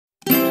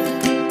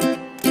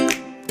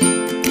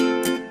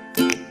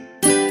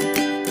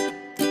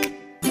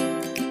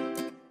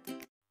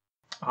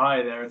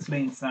Hi there, it's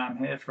Lean Sam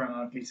here from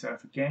Ugly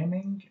Sofa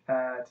Gaming.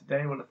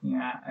 Today we're looking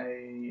at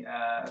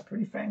a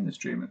pretty famous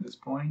dream at this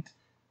point.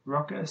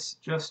 Ruckus,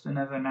 Just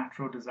Another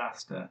Natural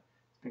Disaster.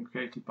 It's been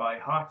created by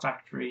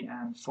HeartFactory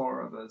and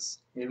 4 others.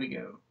 Here we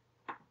go.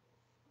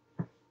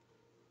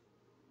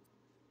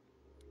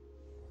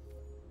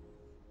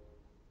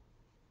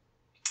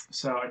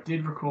 So I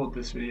did record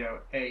this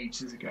video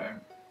ages ago,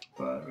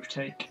 but we've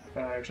taken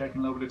a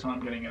little bit of time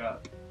getting it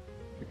up,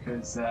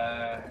 because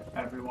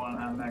everyone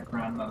and their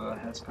grandmother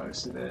has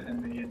posted it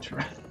in the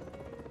interim.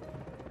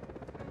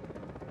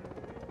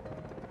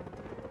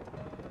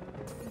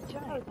 The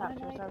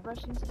helicopters are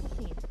rushing to the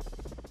scene.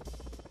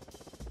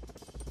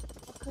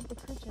 What could the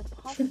creature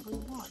possibly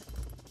want?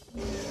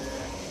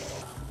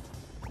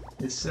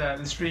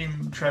 This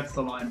dream treads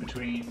the line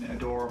between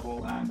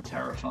adorable and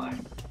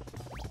terrifying.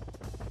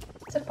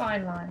 It's a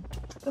fine line.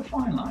 It's a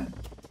fine line.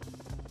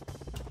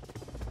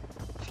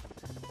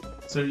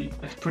 So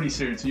pretty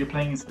soon, so you're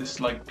playing as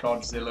this like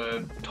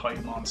Godzilla type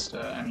monster,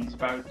 and he's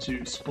about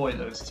to,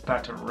 spoilers, he's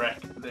about to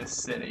wreck this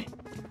city.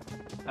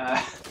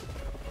 But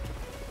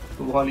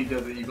while he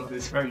does it, you've got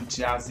this very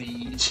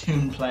jazzy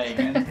tune playing,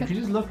 and if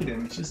you just look at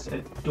him, he's just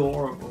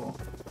adorable.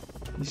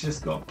 He's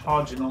just got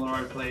podge in all the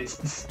right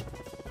places.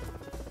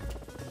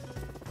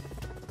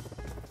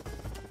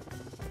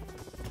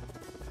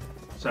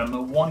 So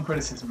the one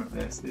criticism of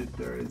this is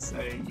there is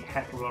a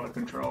heck of a lot of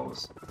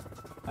controls.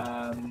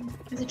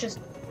 Is it just,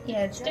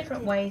 yeah, it's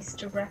different ways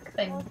to wreck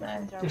things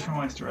though. Different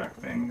ways to wreck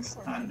things,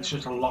 and it's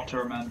just a lot to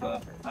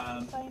remember.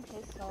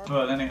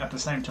 But then at the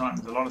same time,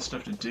 there's a lot of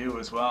stuff to do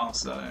as well,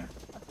 so...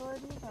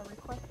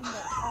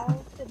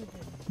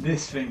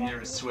 This thing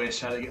here is Swish,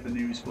 how to get the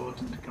news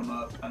bulletin to come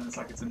up, and it's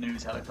like it's a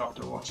news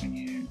helicopter watching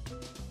you.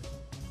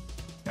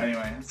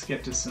 Anyway, let's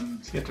get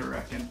to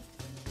wrecking.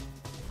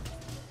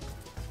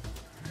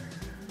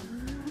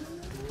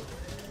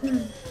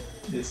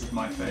 This is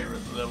my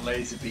favourite, the little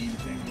laser beam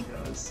thing he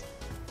does.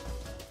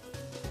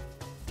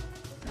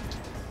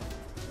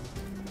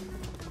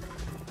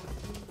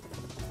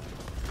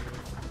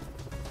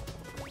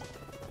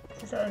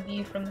 Is that a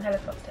view from the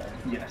helicopter?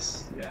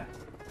 Yes, yeah.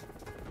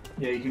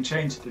 Yeah, you can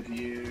change the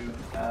view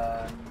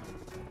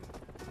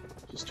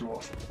just to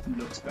what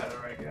looks better,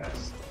 I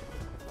guess.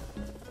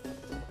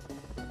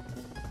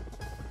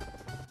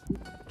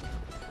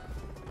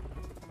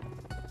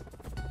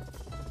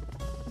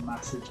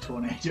 Massive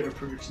tornado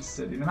approaches the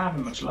city. They're not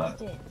having much luck.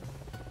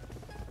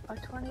 A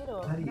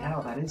tornado. Bloody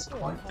hell, that is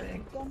quite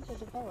big.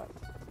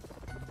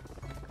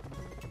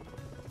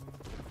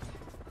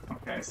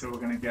 Okay, so we're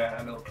going to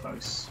get a little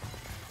close.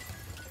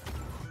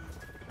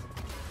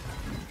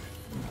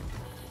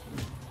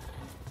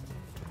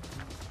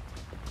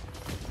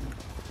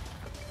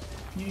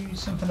 You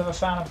something of a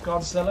fan of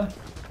Godzilla?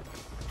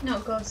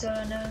 Not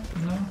Godzilla, no.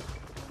 No?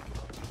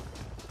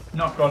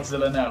 Not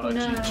Godzilla, no. Like,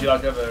 No. do you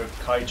like other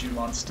kaiju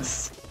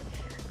monsters?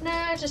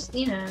 No, just,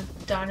 you know,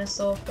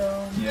 dinosaur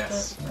films.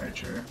 Yes, very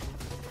true.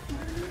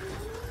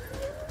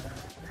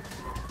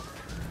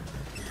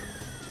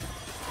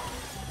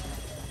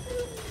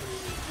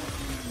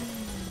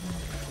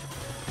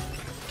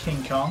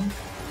 King Kong?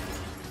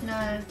 No,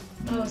 I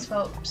always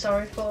felt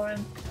sorry for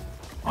him.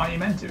 Oh, you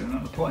meant to,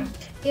 not the point.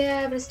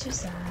 Yeah, but it's too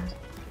sad.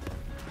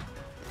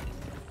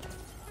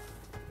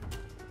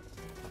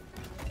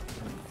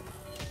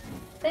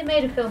 They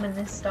made a film in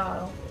this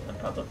style. I'd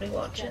probably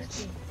watch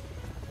it.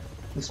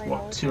 Just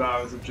what, 2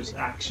 hours of just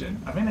action?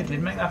 I think they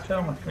did make that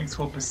film. I think it's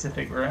called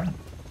Pacific Rim.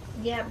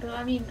 Yeah, but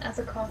I mean, as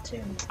a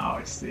cartoon. Oh,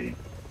 I see.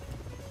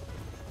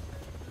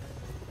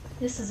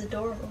 This is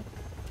adorable.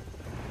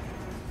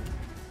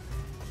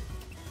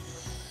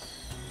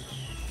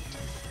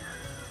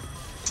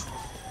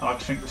 I like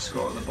to think the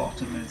score at the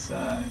bottom is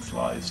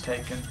Flies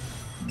Taken.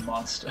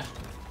 Monster.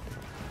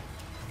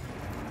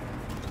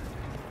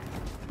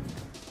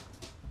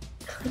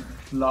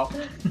 Flop.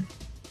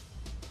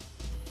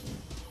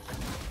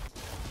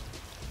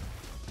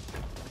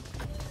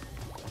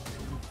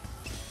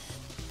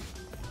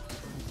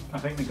 I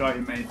think the guy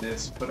who made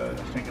this put a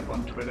thing up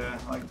on Twitter,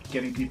 like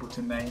getting people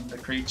to name the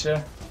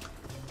creature.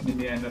 And in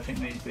the end, I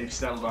think they've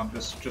settled on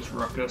just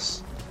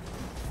Ruckus.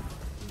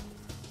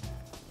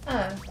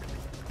 Oh.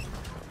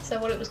 So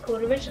what it was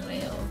called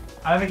originally, or?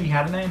 I don't think he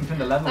had a name. I think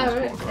the level was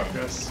Oh, called okay.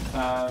 Ruckus.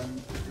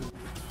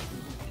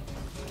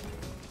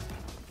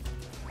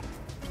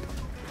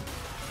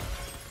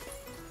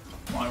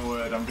 My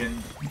word, I'm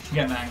getting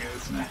the hang of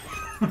this now.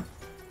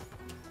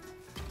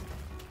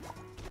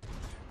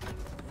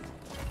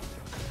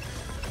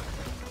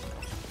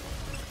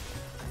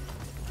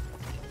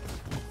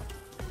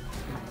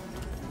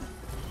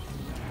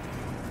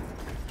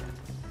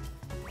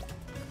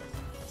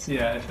 So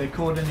yeah, if they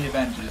called in the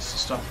Avengers to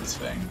stop this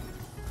thing,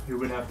 who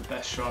would have the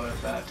best shot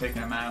of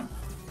taking him out?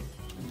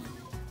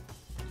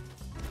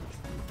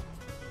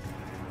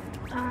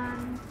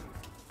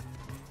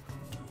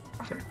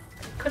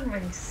 Couldn't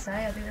really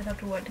say. I think they'd have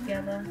to work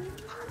together.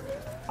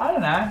 I don't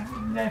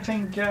know. I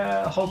think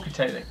Hulk could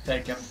take him.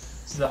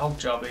 This is a Hulk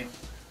jobby.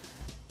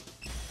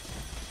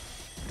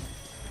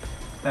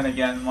 Then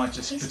again, it might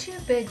just... He's too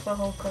big for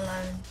Hulk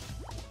alone.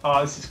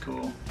 Oh, this is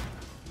cool.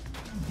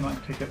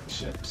 Might pick up the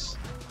ships.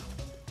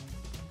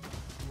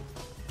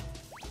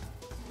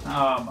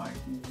 Oh my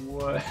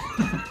word.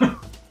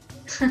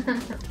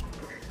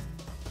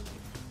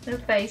 The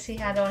face he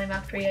had on him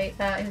after he ate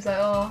that, he was like,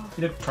 oh.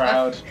 He looked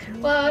proud.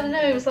 Well, I don't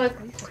know, it was like,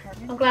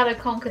 I'm glad I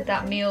conquered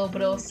that meal,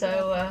 but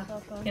also,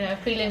 you know,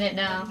 feeling it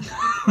now.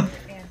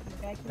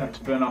 Have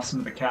to burn off some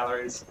of the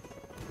calories.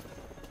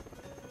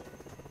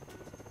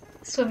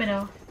 Swimming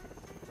off.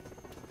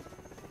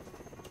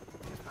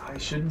 Oh, you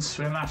shouldn't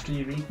swim after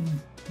you've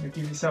eaten. You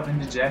give yourself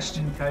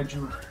indigestion,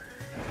 Kaiju.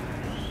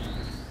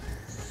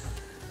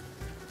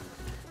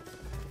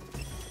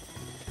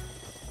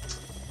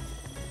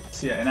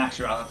 So yeah, in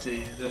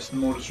actuality, just the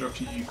more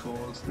destruction you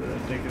cause, the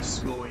bigger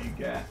score you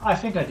get. I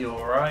think I do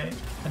alright.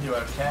 I do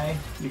okay.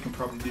 You can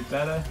probably do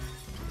better.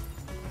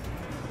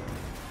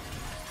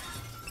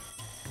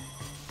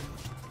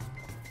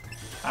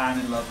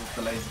 And in love with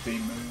the laser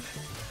beam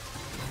move.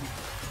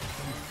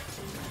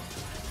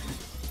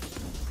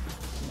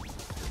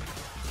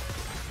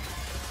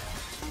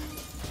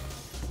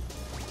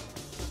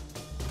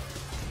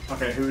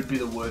 Okay, who would be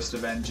the worst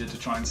Avenger to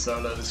try and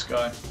solo this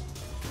guy?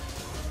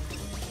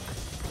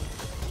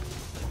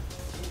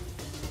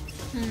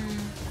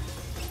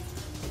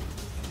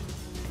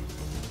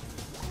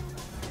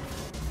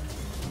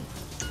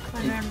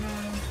 I don't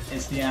know.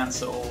 Is the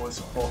answer always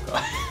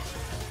Hawkeye?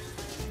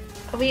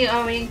 Are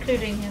we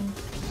including him?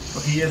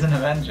 Well, he is an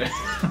Avenger.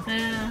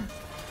 Yeah.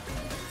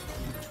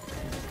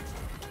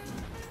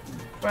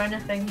 For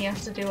anything he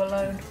has to do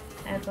alone,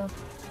 ever.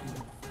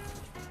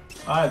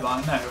 I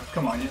admire, no,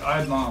 come on,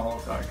 I admire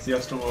Hawkeye because he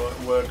has to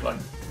work like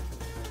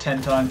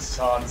 10 times as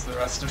hard as the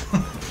rest of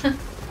them.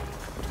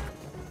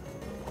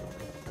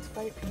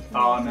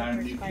 Oh no,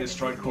 nuclear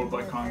strike called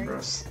by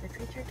Congress. The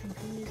creature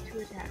continues to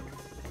attack.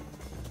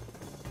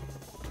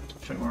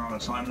 I think we're on a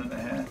time limit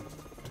here.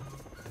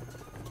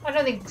 I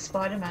don't think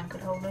Spider-Man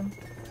could hold him.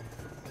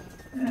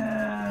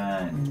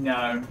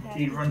 No,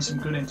 he'd run some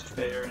good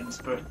interference,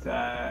 but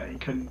he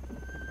couldn't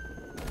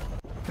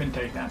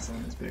take down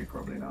something this big,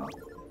 probably not.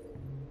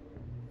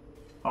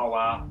 Oh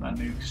wow, that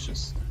nuke's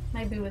just...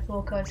 Maybe with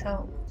Hawkeye's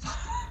help.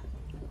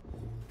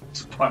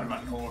 Spider-Man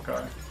and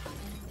Hawkeye.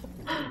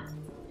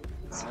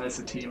 So that's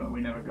a team that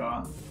we never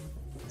got.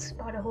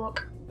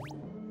 Spider-Hawk.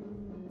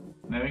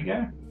 There we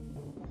go.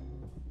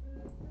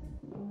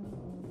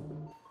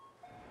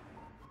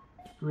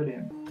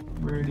 Brilliant.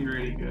 Really,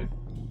 really good.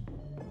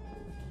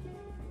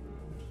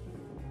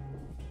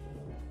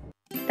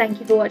 Thank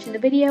you for watching the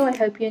video, I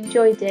hope you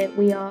enjoyed it.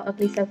 We are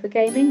Ugly Sofa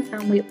Gaming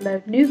and we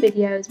upload new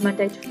videos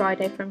Monday to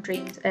Friday from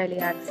Dreams Early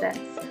Access.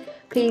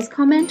 Please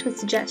comment with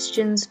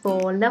suggestions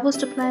for levels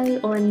to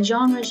play or any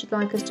genres you'd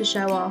like us to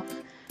show off.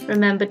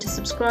 Remember to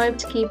subscribe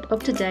to keep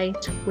up to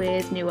date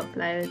with new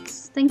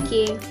uploads. Thank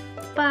you.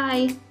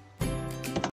 Bye.